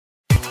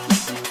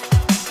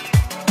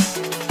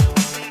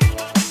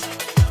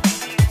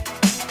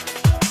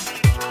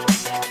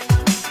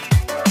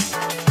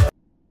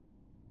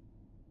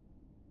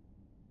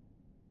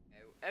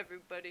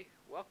everybody,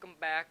 welcome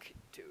back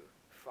to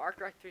Far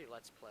Cry 3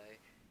 Let's Play.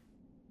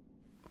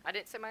 I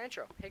didn't say my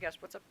intro. Hey guys,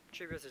 what's up?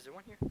 Trivia's is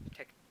one here.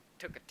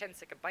 Took a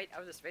 10-second bite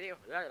out of this video.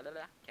 Blah, blah,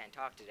 blah. Can't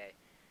talk today.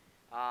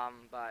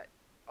 But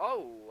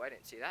oh, I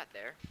didn't see that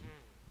there.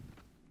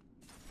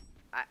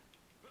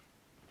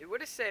 It would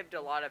have saved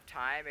a lot of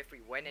time if we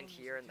went in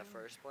here in the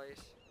first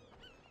place.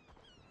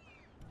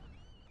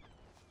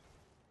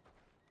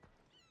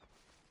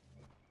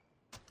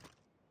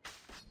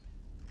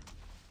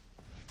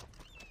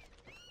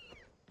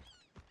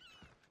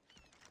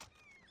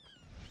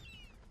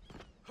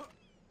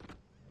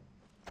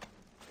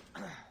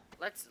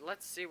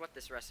 Let's see what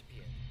this recipe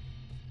is.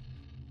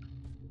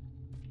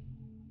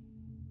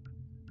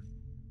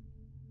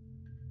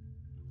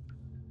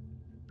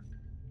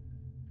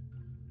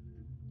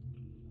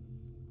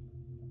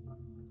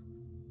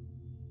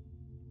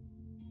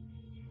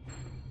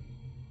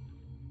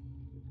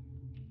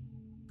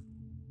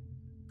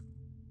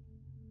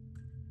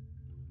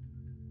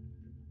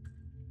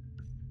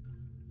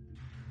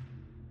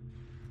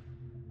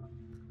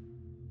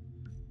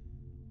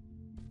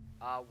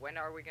 When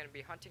are we gonna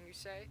be hunting, you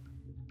say?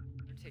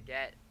 To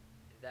get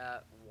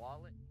the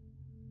wallet?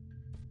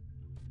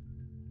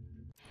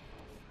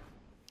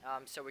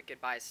 So we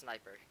could buy a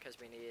sniper, because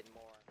we need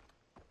more.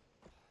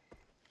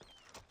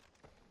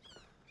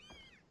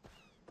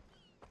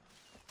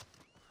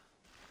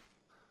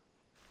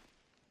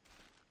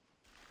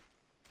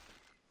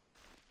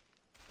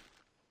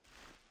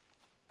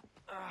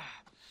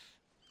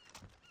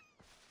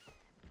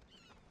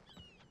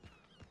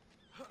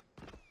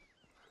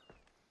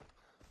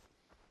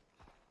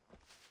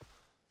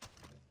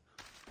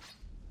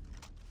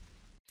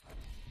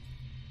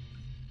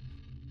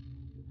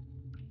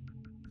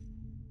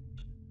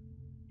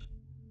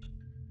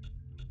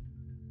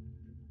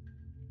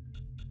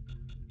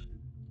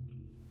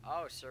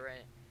 Oh,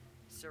 syringe.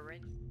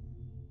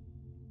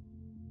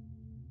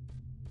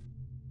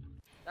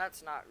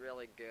 That's not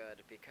really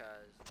good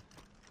because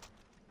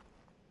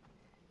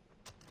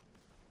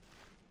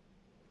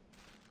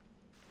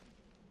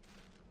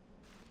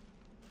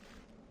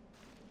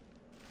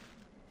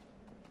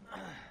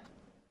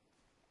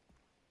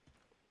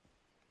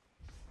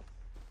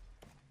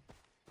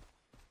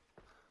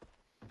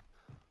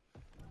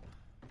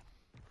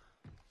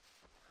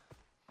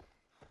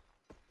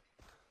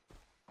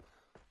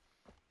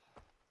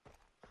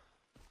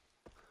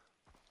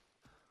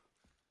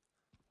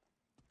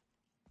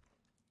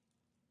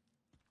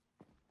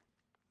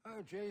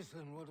Oh,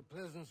 Jason, what a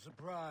pleasant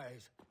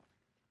surprise.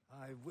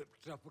 I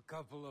whipped up a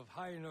couple of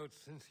high notes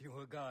since you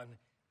were gone.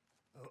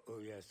 Oh,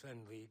 yes,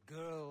 and the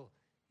girl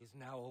is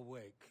now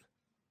awake.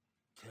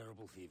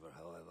 Terrible fever,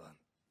 however.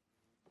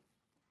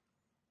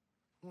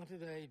 What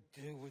did I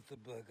do with the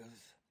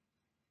burgers?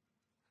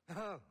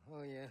 Oh,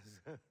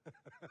 yes.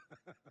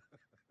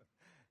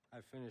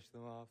 I finished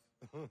them off.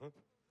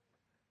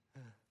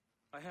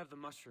 I have the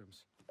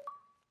mushrooms.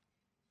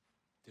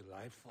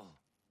 Delightful.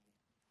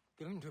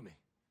 Give them to me.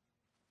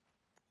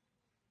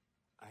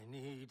 I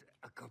need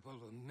a couple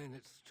of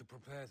minutes to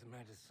prepare the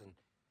medicine.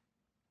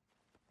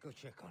 Go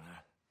check on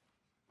her.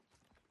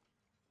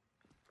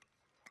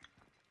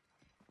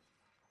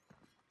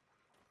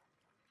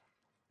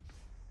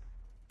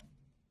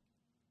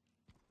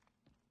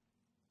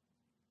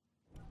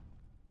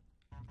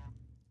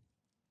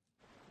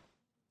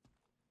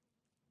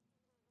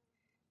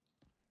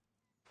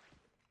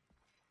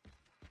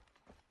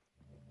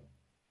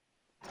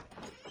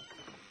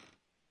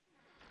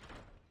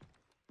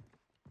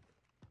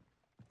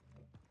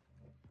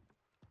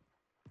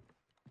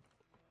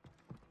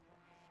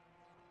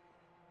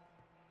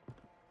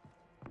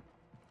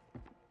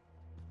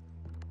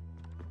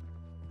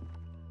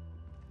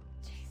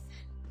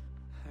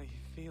 How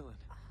you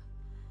feeling?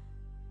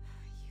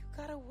 You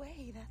got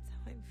away, that's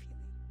how I'm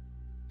feeling.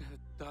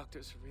 The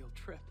doctor's a real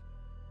trip.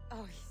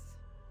 Oh,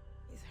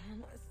 he's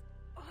harmless.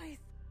 Oh, he's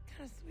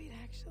kind of sweet,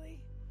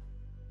 actually.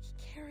 He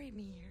carried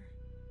me here.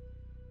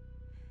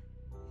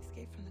 I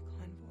escaped from the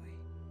convoy.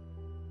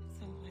 At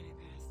some point, I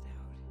passed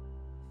out.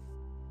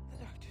 The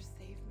doctor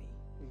saved me.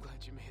 I'm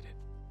glad you made it.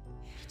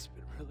 It's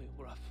been really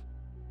rough.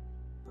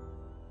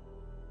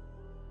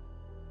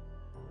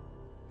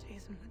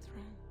 Jason, what's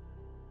wrong?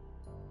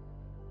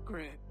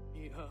 Grant,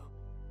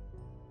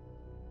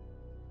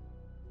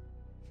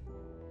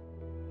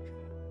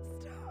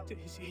 Stop.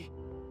 Daisy.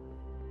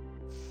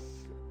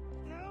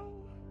 No.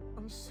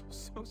 I'm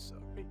so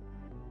sorry.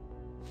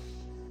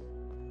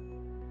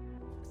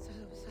 So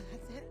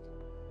that's it?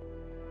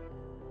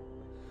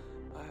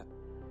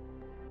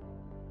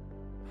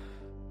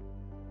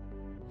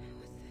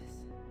 What's this?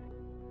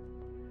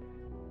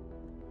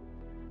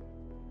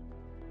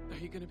 Are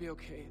you gonna be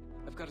okay?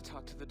 I've got to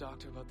talk to the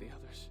doctor about the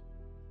others.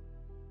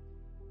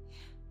 Yeah.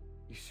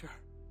 You sure?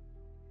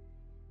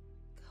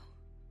 Go.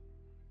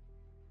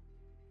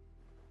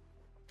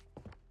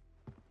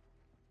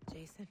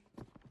 Jason.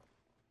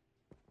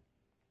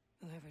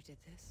 Whoever did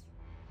this,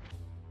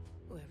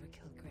 whoever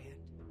killed Grant,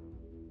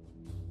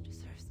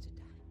 deserves to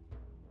die.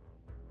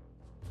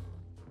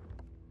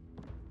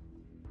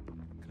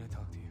 Can I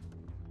talk to you?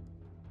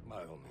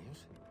 By all means.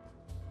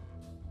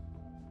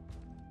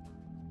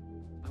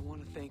 I want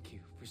to thank you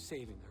for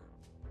saving her.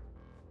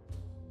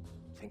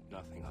 Think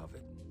nothing of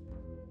it.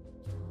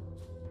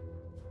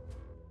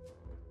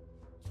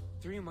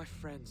 3 of my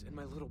friends and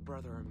my little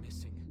brother are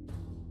missing.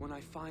 When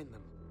I find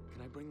them,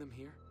 can I bring them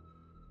here?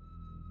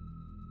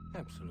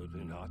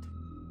 Absolutely not.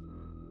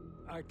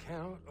 I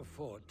cannot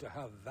afford to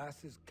have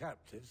Vass's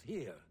captives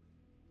here.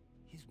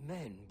 His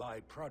men buy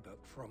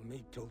product from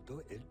me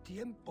todo el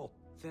tiempo.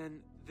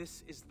 Then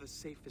this is the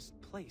safest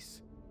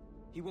place.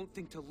 He won't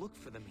think to look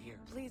for them here.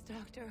 Please,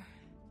 Doctor.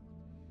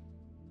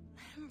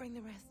 Let him bring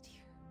the rest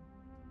here.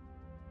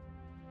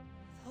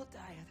 They'll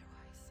die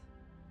otherwise.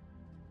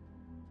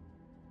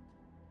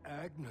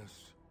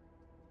 Agnes.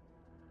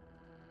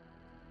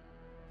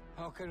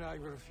 How can I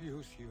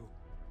refuse you?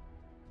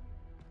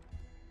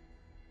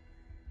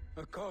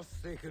 Of course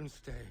they can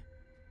stay.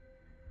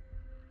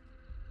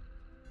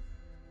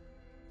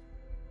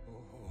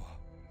 Oh,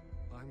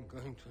 I'm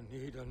going to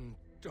need a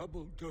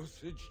double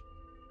dosage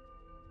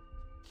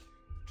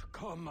to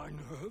calm my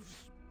nerves.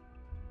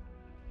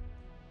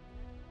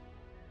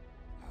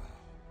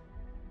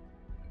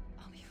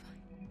 I'll be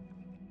fine.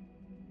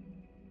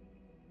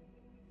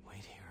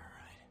 Wait here, all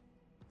right?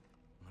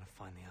 I'm gonna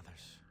find the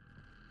others.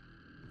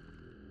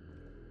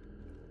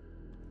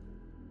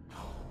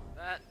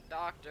 That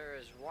doctor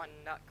is one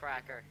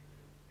nutcracker.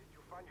 Did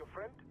you find your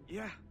friend?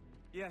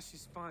 Yeah,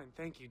 she's fine.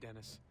 Thank you,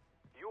 Dennis.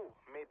 You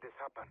made this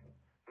happen,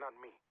 not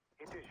me.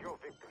 It is your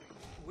victory.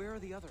 Where are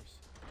the others?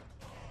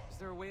 Is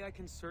there a way I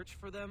can search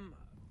for them?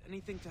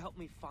 Anything to help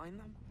me find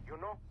them? You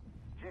know,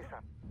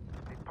 Jason,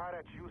 the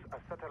pirates use a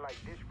satellite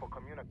dish for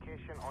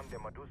communication on the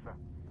Medusa.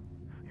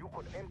 You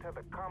could enter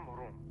the comm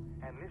room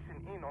and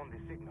listen in on the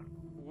signal.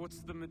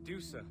 What's the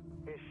Medusa?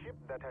 A ship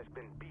that has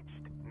been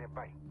beached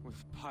nearby.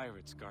 With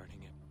pirates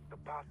guarding it. The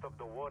path of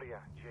the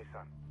warrior,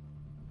 Jason.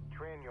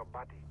 Train your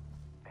body,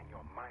 and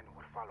your mind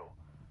will follow.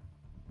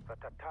 The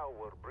Tatao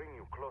will bring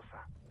you closer.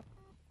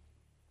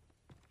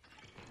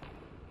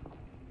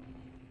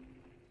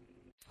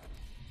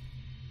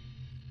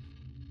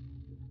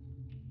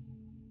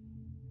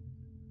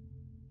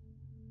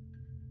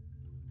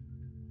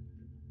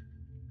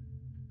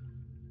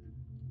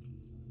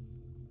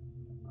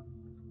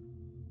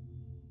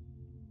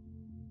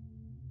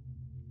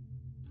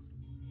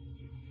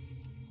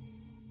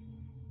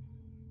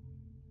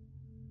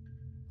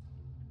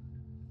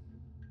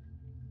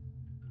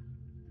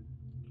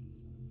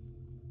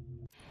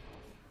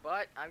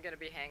 But I'm gonna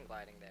be hang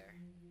gliding there.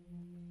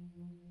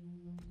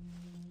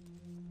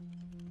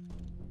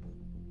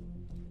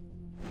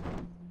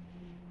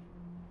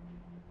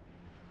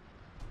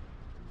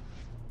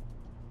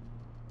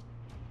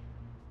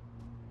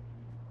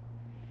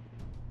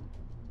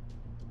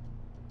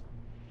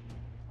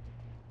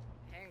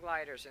 Hang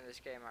gliders in this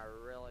game are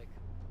really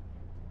cool.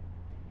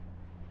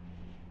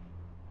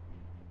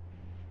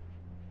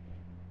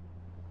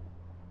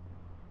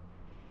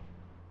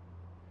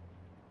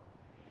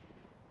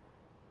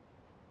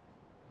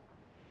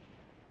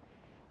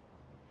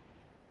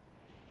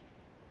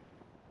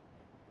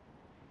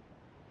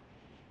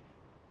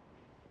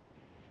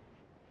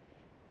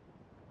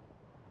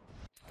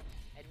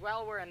 And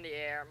while we're in the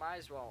air, might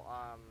as well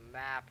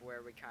map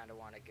where we kind of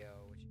want to go.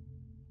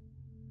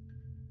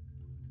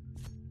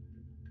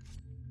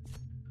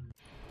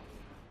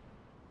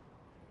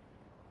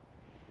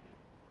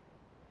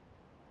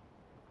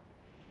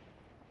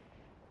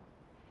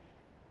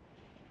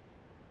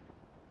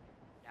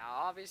 Now,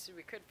 obviously,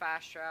 we could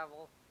fast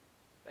travel,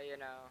 but you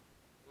know,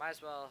 might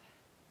as well.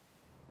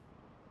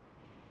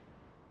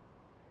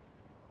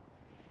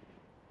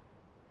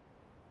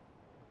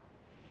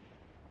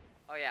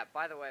 Oh yeah,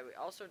 by the way, we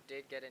also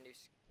did get a new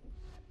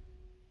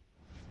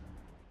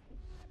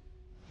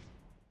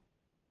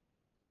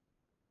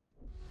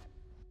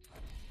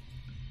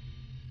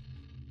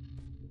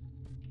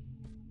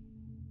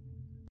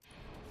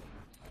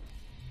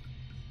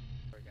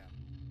There we go.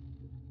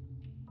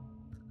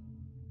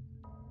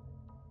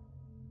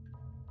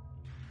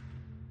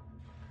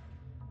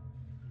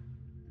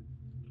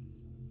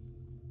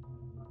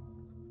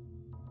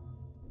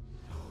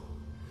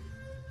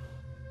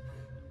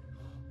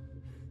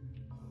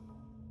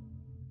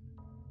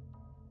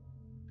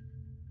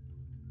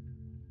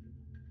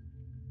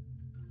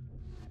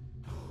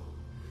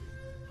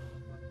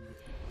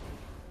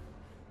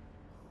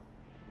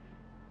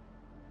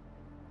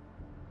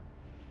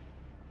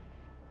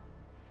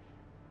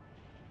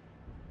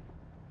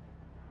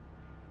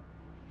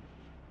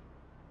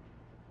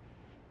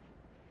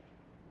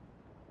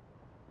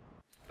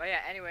 But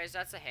yeah, anyways,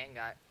 that's the hang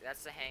guy.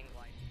 That's the hang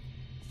glide.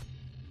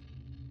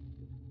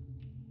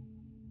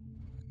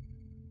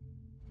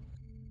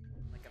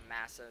 Like a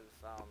massive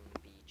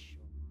beach.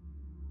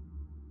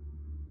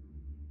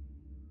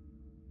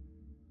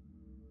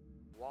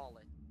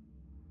 Wallet.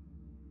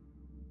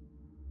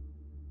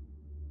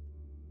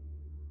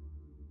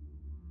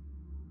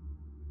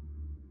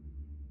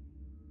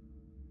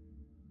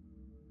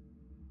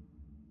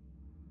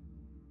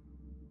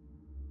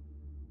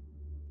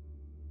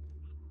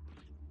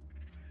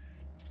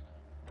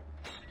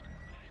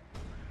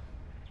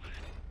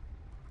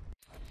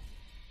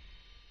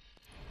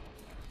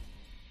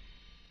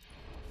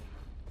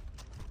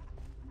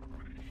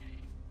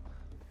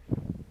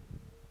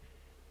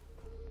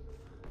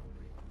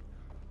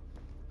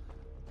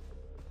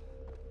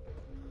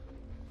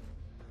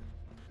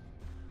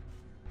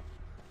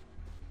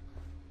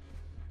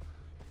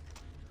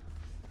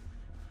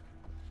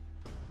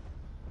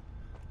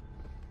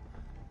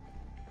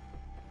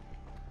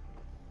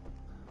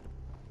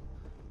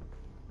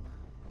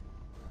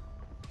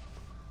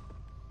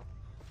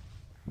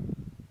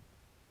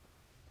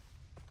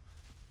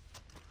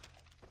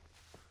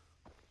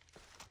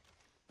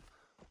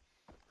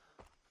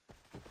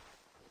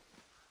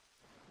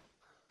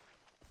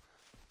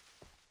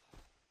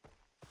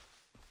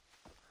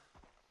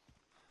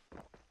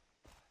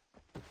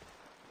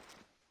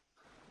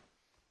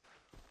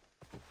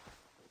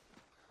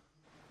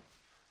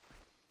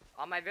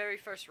 On my very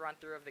first run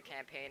through of the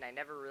campaign, I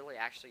never really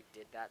actually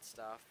did that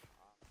stuff.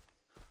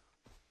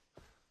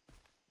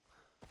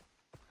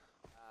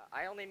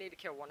 I only need to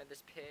kill one of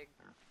this pig.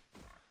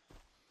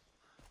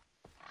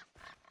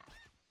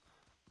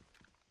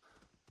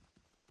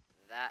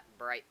 That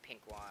bright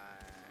pink one.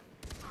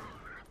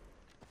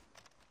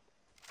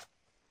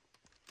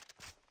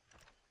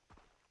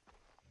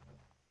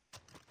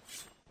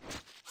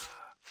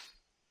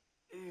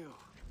 Ew.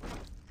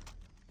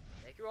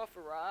 Thank you all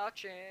for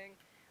watching.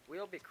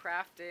 We'll be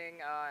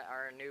crafting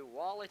our new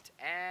wallet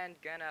and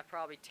gonna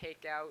probably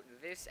take out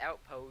this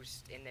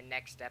outpost in the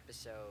next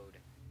episode.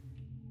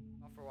 Thank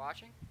you all for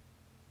watching.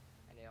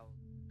 And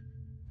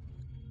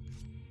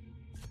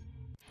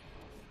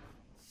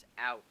it's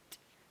out.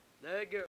 There you go.